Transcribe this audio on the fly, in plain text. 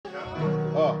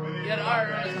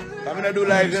I'm gonna do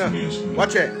live, you know.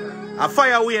 Watch it. A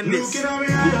fire away in this.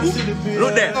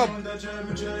 Look there. Up.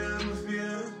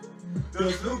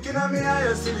 Just looking at me,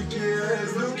 I see the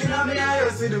kids. Looking at me, I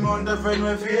see the month of friend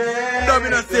with fear.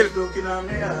 Domino Silk.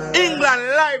 England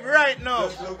live right now.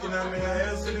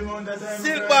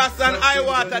 SILKBOSS and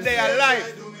IWAATA, they are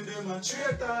live.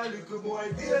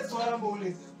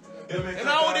 You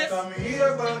know who this?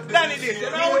 Danny this. You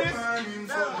know who this?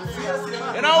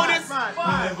 You know who this?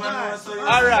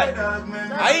 Alright.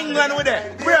 England with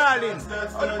it. Brawling.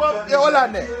 Yeah, hold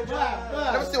on there.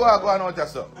 Let me see what I'm going on there,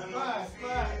 sir.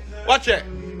 Watch it.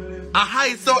 A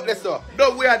high sort this, sir.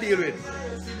 Dub we are deal with.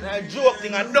 A joke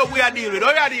thing, a dub we are deal with.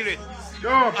 How we are deal with?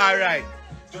 Dub. Alright.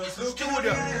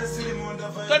 Studio.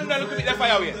 Turn down, look at the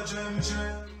fire away.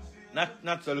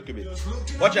 Not so, look a bit.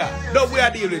 Watch out. Dub we are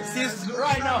deal with. See,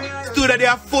 right now. Studio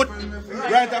their foot.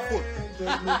 Right at foot.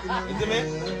 You see me?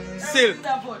 Silk.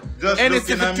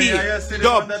 Anything for tea.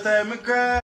 Dub.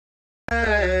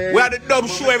 We are the dub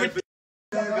show everything.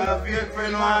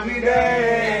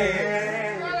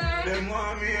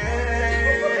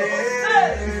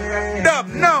 Dub,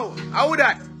 no. How would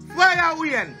I? Why are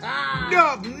we in?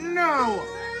 Dub, no.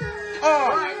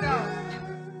 Oh.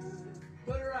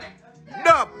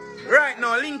 Dub, right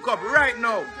now. Link up right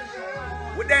now.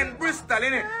 We're then Bristol,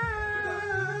 innit?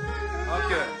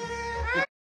 Okay.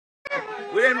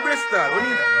 We're in Bristol. We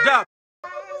need dub.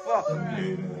 Fuck.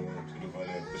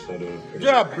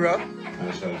 Dub, bro.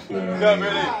 Dub,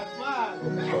 really.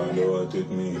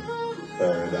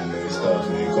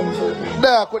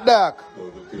 Dark with dark.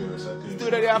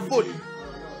 Stood at their foot.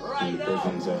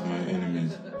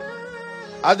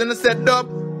 As I said, dub,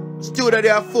 stood at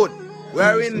their foot. We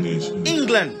are in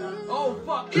England. Oh,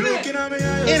 fuck. Looking at me,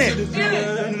 in it.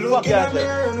 Fuck that.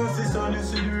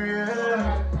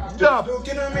 Dub.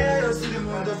 Looking at me, I see them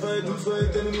on the fight and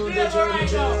fight and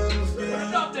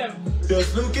stop them.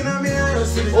 Just looking at me, I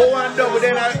see them. Oh, and dub,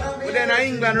 we're in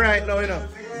England right now, you know.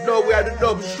 No, we are the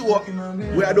dub show.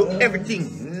 We are doing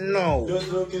everything. No.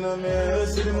 Just looking at me, I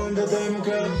see them on the time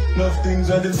cry. Enough things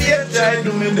are the same. Try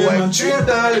to me, boy. Treat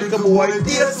all like a boy.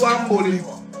 Taste one bully.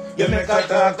 You make a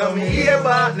talk to me here,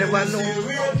 but never know.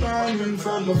 In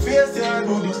front of my face, yeah,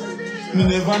 do this. Me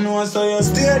never know, I saw you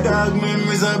stay, dog.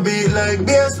 Memories are beat like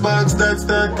bass box that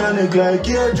start connect like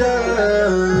your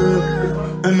job.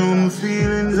 I know my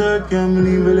feelings hurt, can't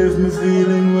believe I left me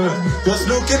feeling well. Just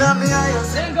looking at me, I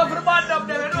then go for the band up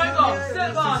there, where do I go?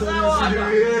 SILKBOSS,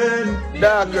 IWAATA.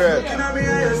 Dog girl. Looking at me,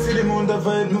 I see the amount of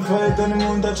fight, me fight, and the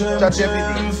amount of try,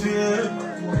 me fear.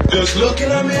 Just looking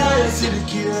at me, I see the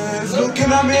kids.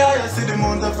 Looking at me, I see the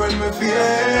amount of friend me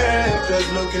fear.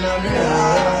 Just looking at me,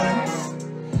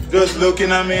 just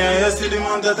looking at me, I see the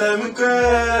amount of time I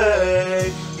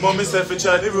cry. Mommy said for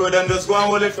try the road and just go and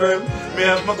hold it firm. Me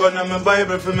have my gun and my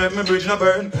Bible for make me bridge no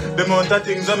burn. The amount of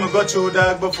things I go through,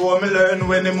 dog, before me learn.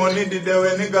 When the money did there,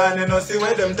 when it gone, you know see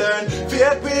where them turn.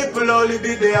 Fake people only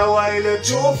did there a while.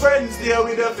 True friends there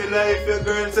with you feel like your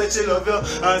girl said she love you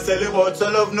and sell you out, so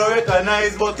love no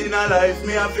recognize. But in a life,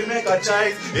 me have to make a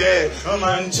choice. Yeah, a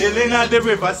man chilling at the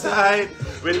riverside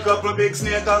with a couple big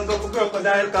snake and couple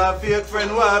crocodile, cause fake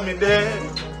friend want me dead.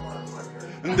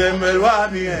 Them will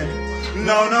want me in.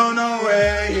 No, no, no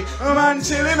way. A man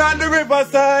chilling on the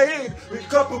riverside with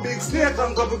couple big snake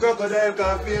and couple crocodile,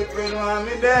 cause fake friend want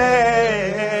me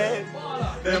dead.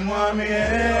 Them want me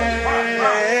in.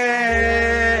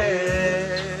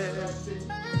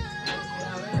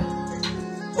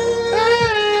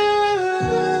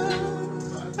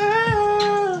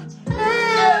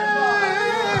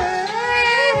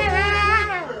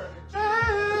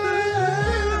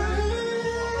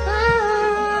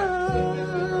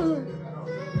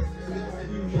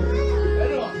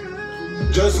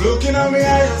 Just looking at me,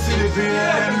 I see the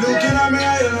pain. Looking at me,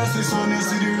 I see sun, I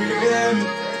see the rain.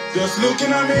 Just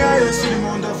looking at me, I see the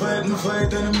amount of fight and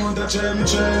fight and the amount of try and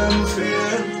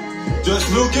fear. Just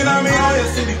looking at me, I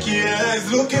see the kids.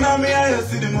 Looking at me, I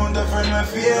see the amount of friend I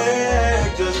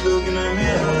fear. Just looking at me,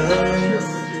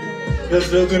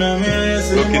 just looking at me, I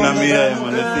see the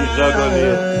amount of friend I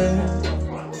fear.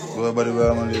 Go about the way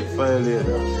I'm going to fire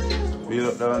later. Beat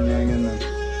up down there again.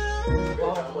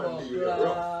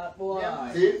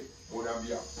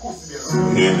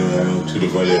 Yeah, to the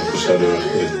valley of the shadow of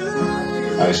death,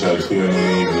 I shall fear no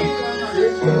evil.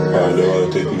 God will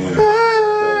take me.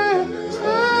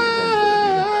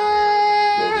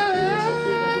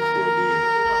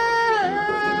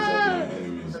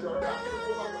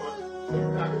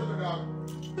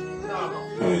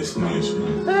 Nice, man.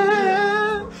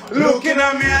 Looking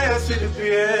at me, I see the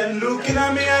pain. Looking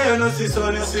at me, I see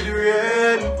sun, I see the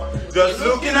rain. Just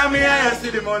looking at me, I see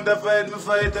the amount of fight, me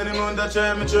fight, and the amount of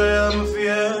try, me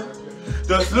fear.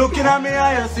 Just looking at me,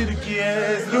 I see the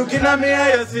keys. Looking at me,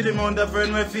 I see the amount of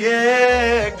friend me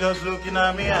fake. Just looking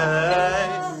at me,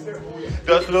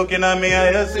 just looking at me,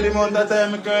 I see the amount of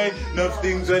time I cry. Enough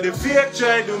things where the fake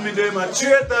try do me, them a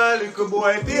traitor. Little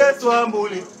boy, tears one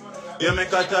bullet. You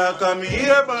make a talk on me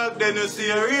here back, then you see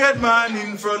a red man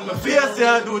in front of my face,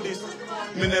 yeah, I do this.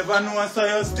 Me never know I saw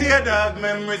you stay, dog.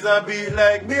 Memories are beat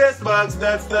like baseballs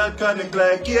that start connect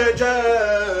like your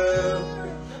job.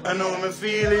 I know my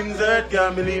feelings hurt,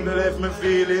 can't believe you left me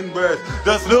feeling birth.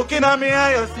 Just looking at me,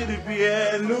 I see the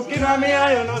pain. Looking at me,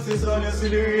 I know see sun, you see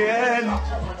the rain.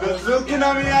 Just looking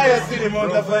at me, I see the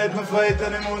amount of fight, me fight,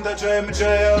 and the amount of try, me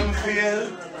fail.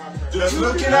 Just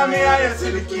looking at me, I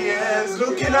see the keys.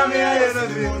 Looking at me, I know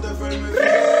the amount of friend me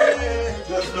feel.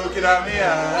 Just looking at me,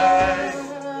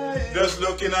 just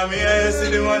looking at me, I see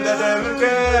the one that I'm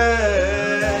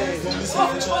cry.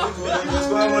 Just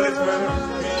go on with it,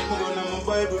 friend.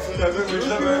 Bible from never reach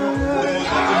the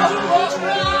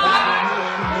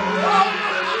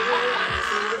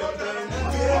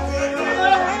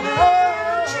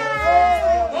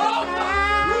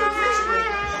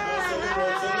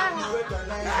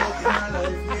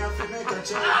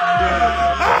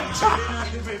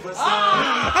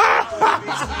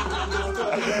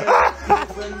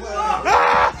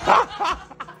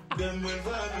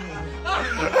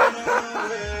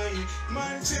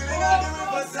man chilling at the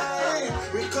riverside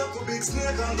with couple big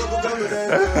snake and couple crocodiles.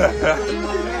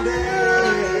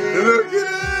 Look at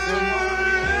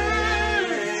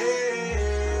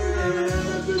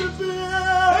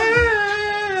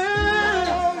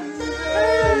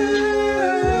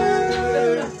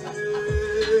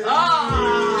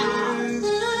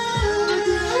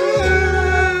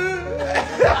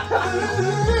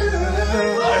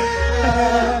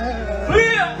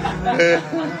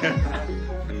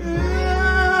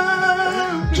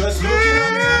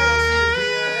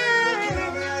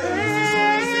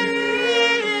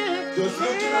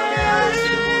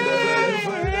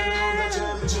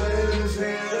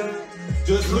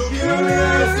just looking at me,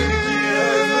 just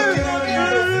looking at me,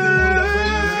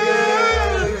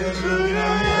 just looking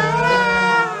at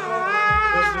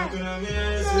me,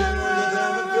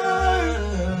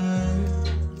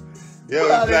 yo,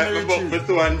 it's like my book for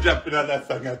 200 dropping on that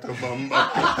song at the bomb.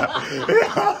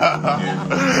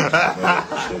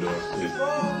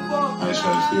 I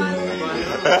shall feel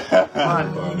man,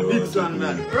 it's on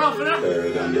that. Rough enough.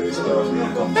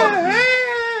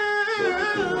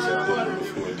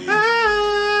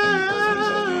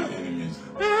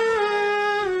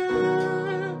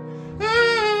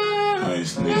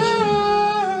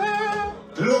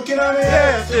 Looking at me,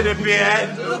 yes, to the beard.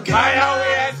 Looking at me,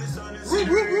 yes.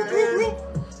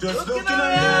 Just looking at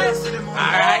me,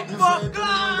 alright, fuck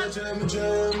God.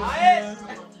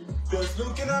 Just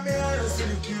looking at me, I see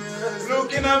the keys.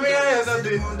 Looking at me, I see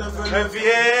the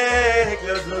fake.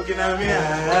 Just looking at me,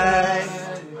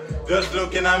 just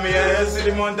looking at me, I see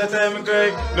the amount of time I cry.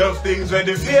 Enough things when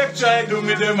the fake try do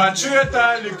me, them a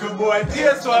traitor. Little boy,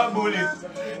 tears one bullet.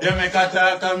 You make a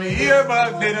talk on me here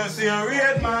back, then you see a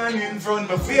red man in front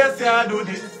of my face, yeah, I do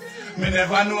this. Me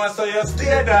never know I saw you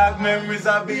stay, dog. Memories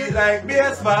are beat like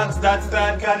baseballs that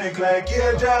start connect like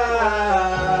your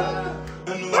job. I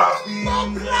know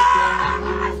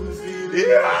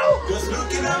just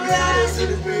looking at me, I see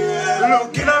the pain.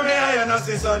 Looking at me, I know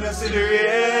see sun, you see the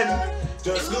rain.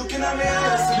 Just looking at me,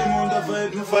 I see the amount of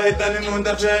fight, me fight, and the amount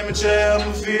of try, me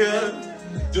fear.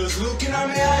 Just looking at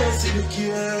me, I see the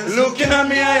keys. Looking at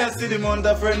me, I see the amount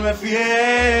of friend me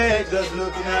fake. Just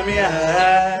looking at me,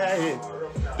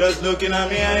 just looking at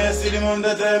me, I see the amount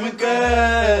of time I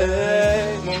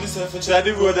cry. Mommy said for try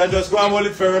the road, I just go and hold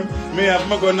it firm. Me have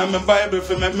my gun and my Bible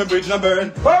for make my bridge not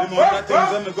burn. The amount of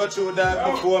things I go through that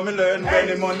before me learn. When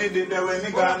the money did there, when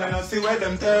it gone, and I see where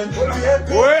them turn.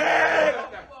 Wait!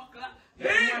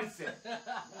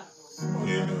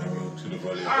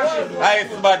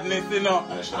 Ice badness, you know.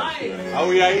 And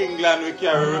we are England, we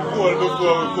carry a cold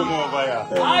before we come over here.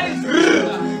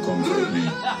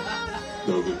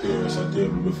 They'll be parents at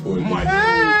table before you.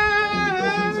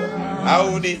 How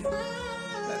would it?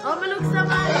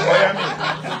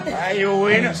 Are you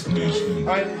winning?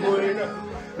 I'm winning.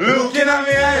 Looking at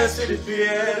me, I see the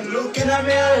pain. Looking at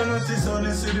me, I know the sun,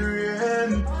 I see the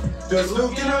rain. Just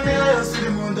looking at me, I see the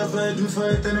amount of fight, me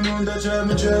fight, and the amount of try,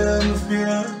 me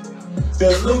fear.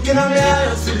 Just looking at me,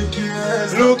 I see the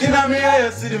keys. Looking at me, I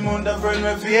see the amount of friend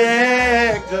me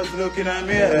fake. Just looking at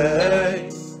me,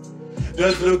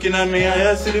 just looking at me,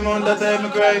 I see the amount of time I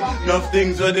cry. Enough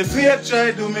things where the fake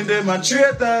try do me, them a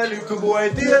traitor. Little boy,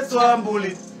 tears one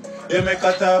bullet. You make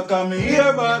a talk and me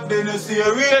hear back, then you see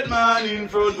a red man in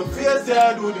front of face,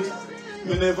 I do this.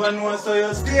 Me never know, so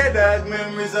you stay dog.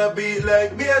 Memories a beat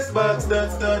like bass box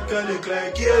that start connect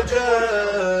like your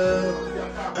job.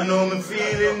 I know my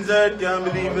feelings hurt, can't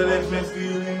believe you left me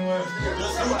feeling worse.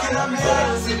 Just looking at me,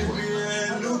 I see the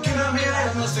pain. Looking at me,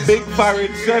 I see Big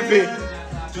Farid Chevy.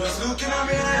 just looking at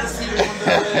me, I see the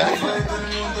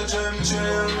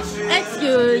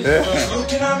Excuse. just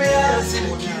looking at me, I see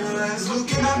the killers.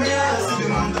 Looking at me, I see the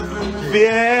motherfucker.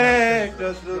 Yeah,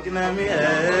 just looking at me.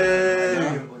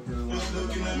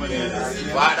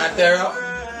 IWAATA Terro?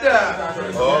 Yeah.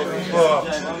 Oh, fuck.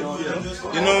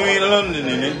 You know me in London,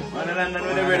 innit?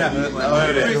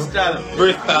 Bristol.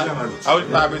 Bristol. I would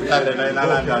start Bristol then in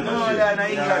London. No, they're in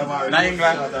England. In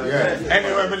England? Yeah.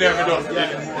 Anywhere me there, I don't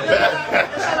stand.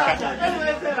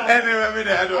 Anywhere me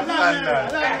there, I don't stand that.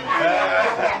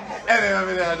 Anywhere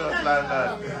me there, I don't stand that.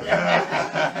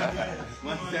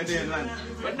 But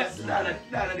that's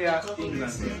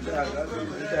England.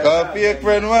 Fake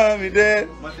friend want me there.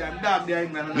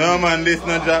 England. No man, this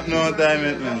not drop no time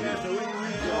yet, man.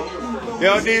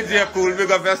 Yo, DJ Cool,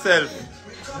 big up yourself.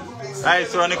 I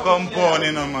run the compound,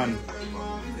 you know, man.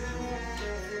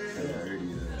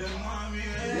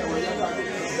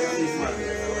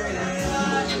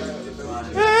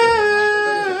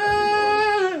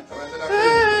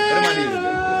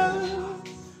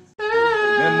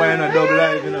 Remember, you know, double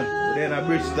live, you know. They're in a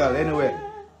Bristol, anyway.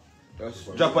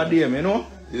 Just drop a DM, you know?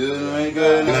 Yeah, my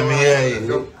God. Let me hear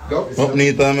you. Up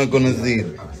neat time I'm gonna see it.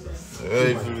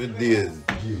 Right for the days.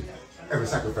 Every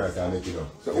sacrifice I make, you know.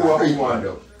 So who you want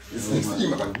though? It's next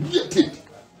team, I can get it.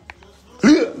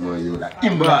 No, you like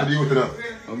impact the youth, you know.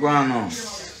 I'm going now.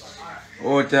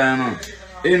 All time now.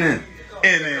 In it.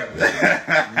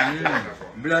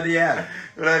 Bloody hell.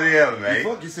 Bloody hell, mate.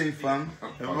 Fuck you say, fam.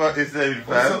 What you say, fam?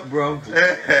 What's up, bro? She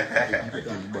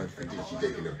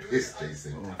taking the piss, they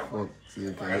say. Fuck.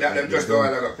 And that them just go all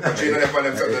along. But you know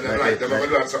them something them like, them are going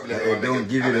to do something that they don't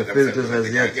give you the filters as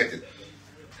yet. Get it.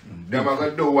 Them are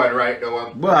going to do one right now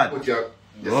and But, put your...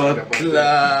 oh,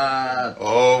 class.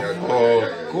 Oh,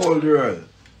 Cold world.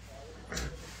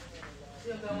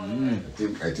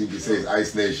 I think it says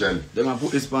Ice Nation. They might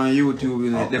put this on YouTube,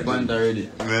 in it. They're on it already.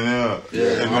 I know.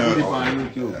 Yeah, they might put it on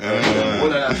YouTube. All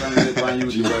of that song is on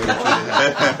YouTube already.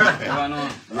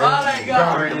 Alright,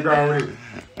 guys.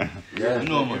 Yeah,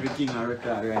 no, man. Everything on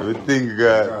record, right? Everything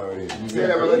good.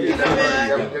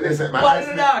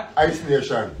 Ice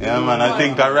Nation. Yeah, man, I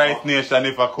think a Rice Nation,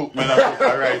 if I cook, man, I cook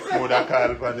a rice food, I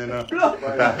call for, you know.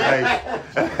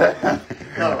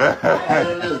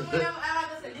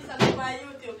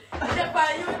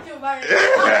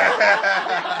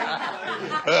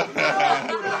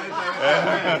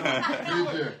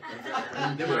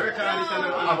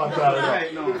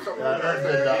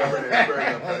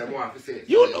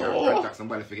 You know.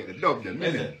 Somebody forget the dub them,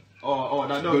 innit? Oh,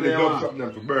 that Do the dub something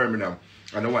them for Birmingham.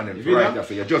 And the one them for right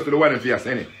after you. Just do the one them for us,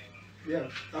 innit? Yeah.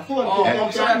 The phone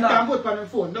can put on the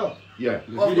phone, no? Yeah.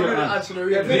 Video answer the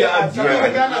real Video I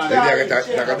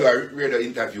can do a radio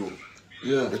interview.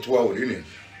 Yeah. The 12, innit?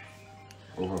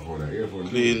 Overphone,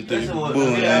 Clean to the bone,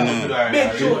 you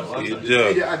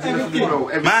know.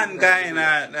 Mankind,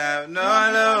 no.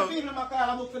 You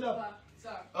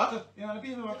know, the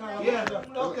people who call yeah.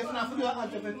 Okay, so now for our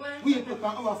answer, we put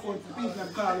on our phone for people that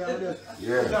call you and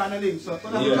just down the link. So,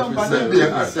 when we jump on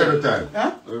time.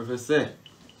 Huh? What if I say?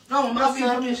 No, I'm not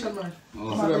information, man.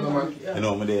 You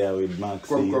know, I'm there with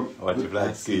Maxine, watch the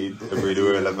Black Seed, every the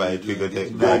world of it, we go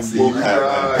take Black Seed.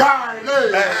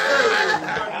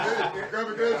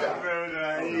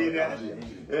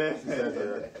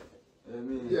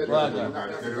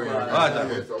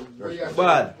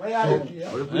 Bad. Where are they?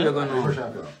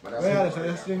 Where are they? So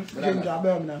just Ginger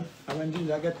Birmingham. And when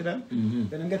Ginger get to them,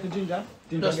 then them get to Ginger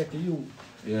get to you.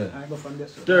 Yeah. I go from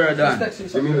this. Terro done.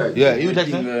 Yeah, you take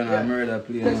it. Murder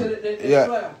play.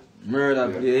 Yeah. Murder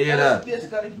play. You hear that?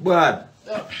 Bad.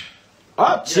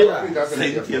 Up, cheer.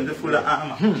 Same team, the full of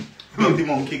armor. The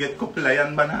monkey get couple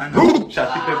and banana.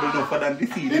 Shot the pebble no for than the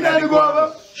seed.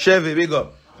 Chevy, big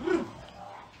up.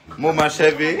 Mama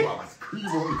Chevy.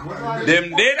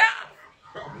 Them dead.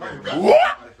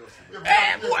 What?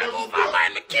 Hey, boy, move my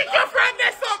mind. Me kick your friend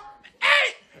this up.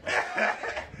 Hey.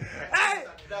 Hey.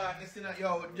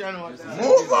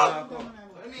 Move up.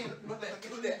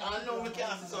 I know we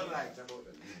can't see sunlight.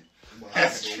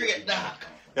 That's straight dark.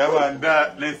 Yeah, man,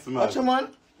 darkness, man. Watch your man.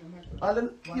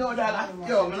 Yo, dad,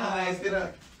 yo, man, I see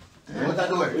that.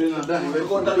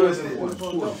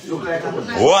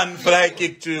 One fly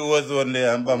kick to was only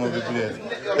and bam of the place.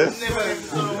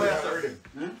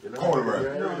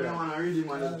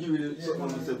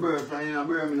 bird from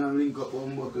Birmingham link up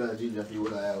on buckle of ginger for you.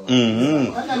 No.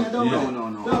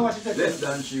 Less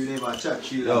than 3 never chat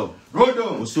 3. Yo. Go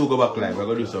down. We'll still go back live. We're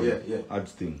going to do some odd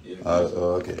thing.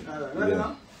 Okay.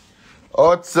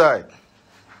 Outside.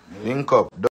 Link up.